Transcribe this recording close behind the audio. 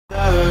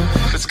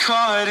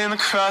caught in the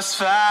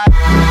crossfire.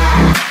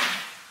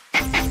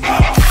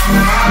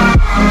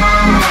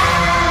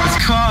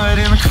 It's caught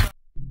in the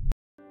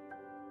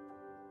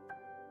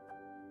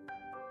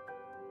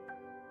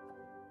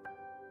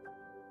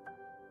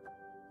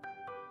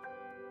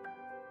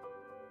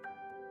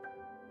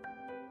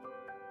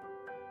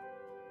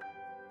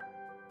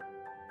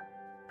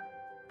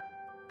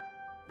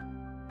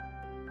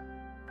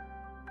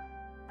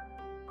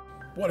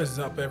What is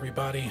up,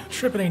 everybody?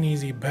 Trippin' Ain't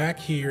Easy back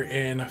here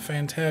in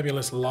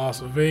fantabulous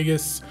Las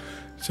Vegas.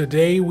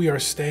 Today we are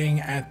staying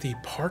at the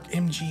Park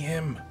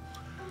MGM.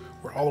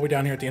 We're all the way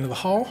down here at the end of the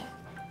hall.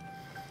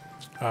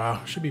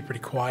 Should be pretty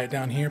quiet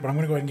down here, but I'm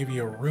gonna go ahead and give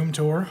you a room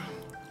tour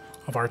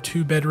of our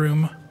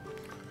 2-bedroom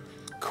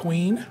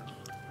queen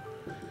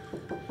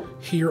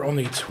here on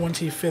the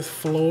 25th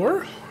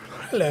floor.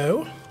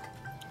 Hello.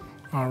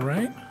 All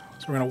right,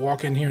 so we're gonna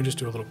walk in here and just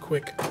do a little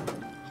quick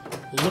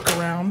look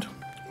around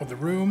of the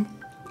room.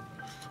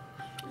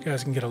 You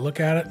guys can get a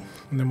look at it,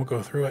 and then we'll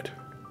go through it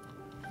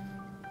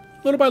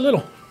little by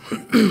little.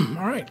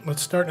 All right,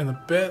 let's start in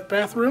the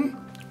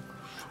bathroom.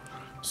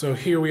 So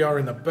here we are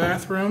in the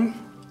bathroom.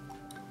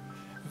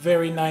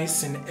 Very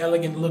nice and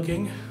elegant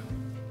looking.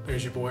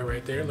 There's your boy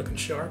right there, looking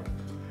sharp.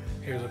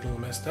 Hair's looking a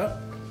little messed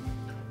up.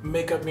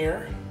 Makeup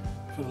mirror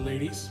for the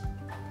ladies.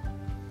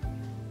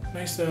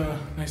 Nice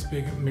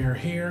big mirror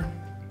here.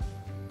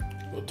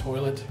 Little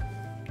toilet,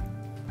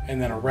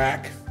 and then a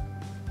rack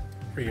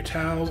for your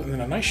towels, and then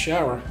a nice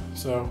shower.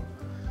 So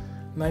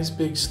nice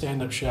big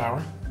stand-up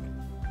shower.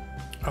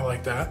 I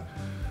like that.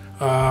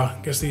 I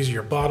guess these are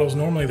your bottles.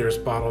 Normally there's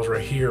bottles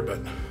right here, but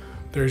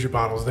there's your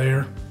bottles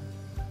there.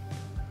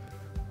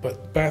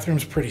 But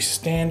bathroom's pretty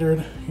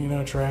standard, you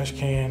know, trash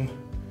can,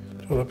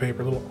 toilet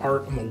paper, little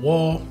art on the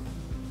wall.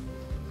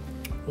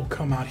 We'll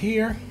come out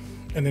here,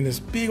 and then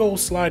this big old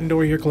sliding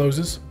door here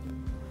closes,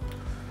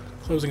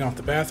 closing off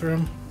the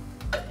bathroom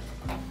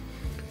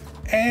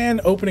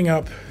and opening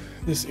up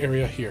this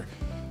area here.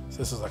 So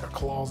this is like a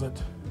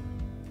closet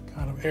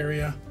kind of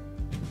area.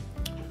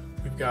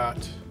 We've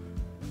got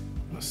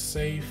a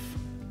safe,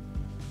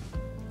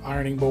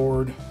 ironing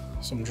board,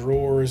 some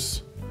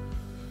drawers.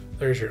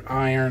 There's your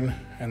iron,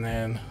 and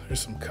then there's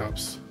some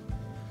cups,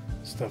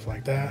 stuff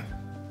like that.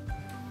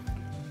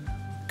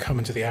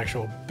 Coming to the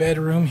actual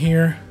bedroom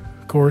here,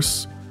 of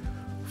course,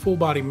 full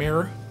body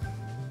mirror.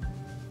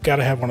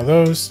 Gotta have one of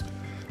those.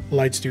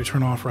 Lights do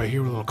turn off right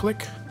here with a little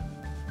click.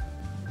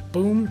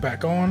 Boom,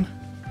 back on.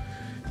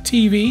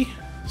 TV,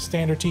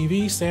 standard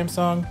TV,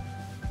 Samsung.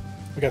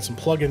 We got some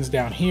plugins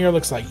down here.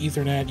 Looks like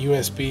Ethernet,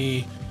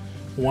 USB,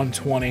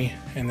 120,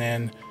 and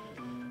then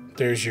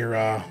there's your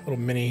little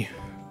mini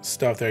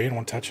stuff there. You don't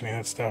want to touch any of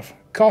that stuff.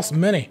 Costs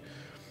money.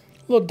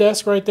 Little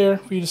desk right there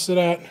for you to sit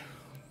at,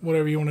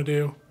 whatever you want to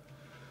do.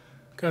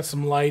 Got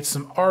some lights,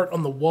 some art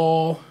on the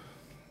wall.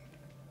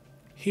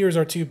 Here's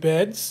our 2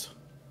 beds.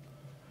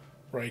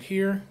 Right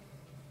here.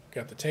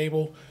 Got the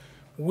table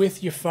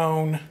with your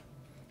phone.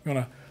 You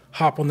want to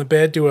hop on the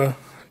bed, do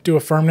a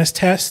firmness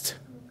test?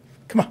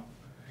 Come on.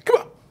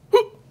 Come on.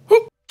 Hoop,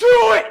 hoop.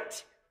 Do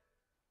it!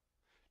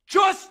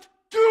 Just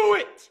do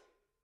it!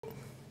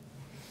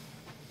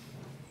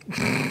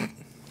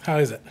 How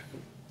is it?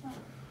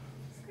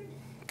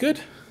 Good.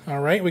 All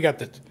right. We got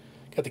the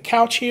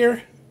couch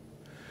here,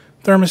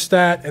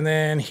 thermostat, and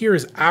then here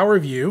is our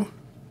view.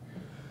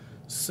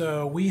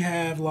 So we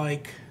have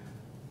like,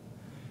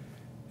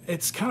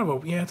 it's kind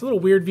of it's a little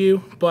weird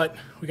view, but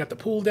we got the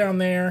pool down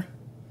there,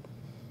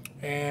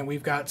 and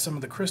we've got some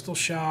of the crystal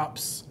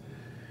shops,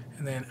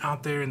 and then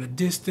out there in the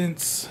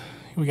distance,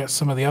 we got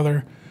some of the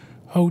other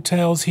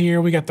hotels here.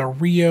 We got the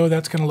Rio,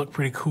 that's gonna look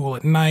pretty cool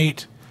at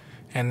night,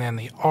 and then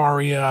the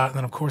Aria, and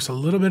then of course a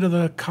little bit of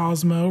the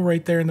Cosmo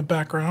right there in the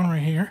background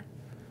right here.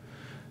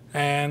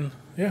 And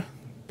yeah,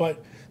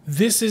 but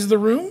this is the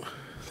room.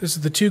 This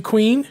is the 2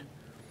 queen.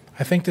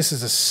 I think this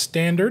is a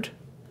standard.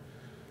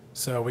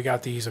 So we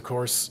got these, of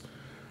course,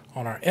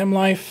 on our M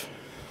Life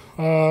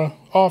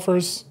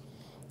offers,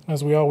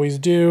 as we always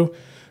do.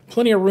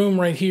 Plenty of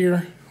room right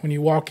here when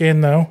you walk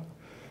in, though.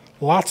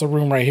 Lots of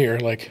room right here,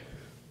 like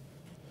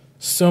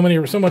so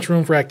much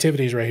room for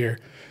activities right here.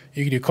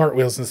 You can do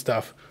cartwheels and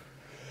stuff.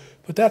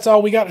 But that's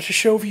all we got to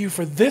show for you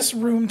for this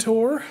room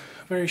tour.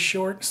 Very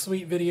short,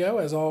 sweet video,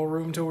 as all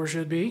room tours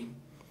should be.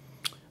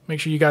 Make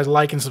sure you guys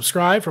like and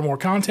subscribe for more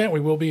content. We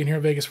will be in here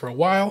in Vegas for a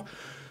while,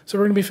 so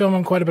we're going to be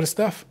filming quite a bit of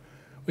stuff.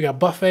 We got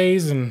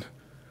buffets and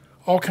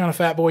all kind of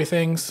fat boy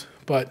things,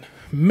 but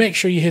make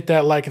sure you hit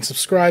that like and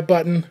subscribe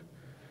button.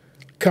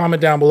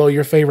 Comment down below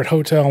your favorite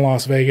hotel in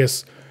Las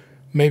Vegas.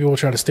 Maybe we'll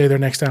try to stay there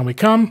next time we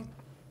come.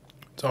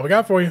 That's all we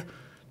got for you.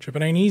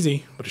 Trippin' ain't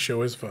easy, but the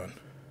show is fun.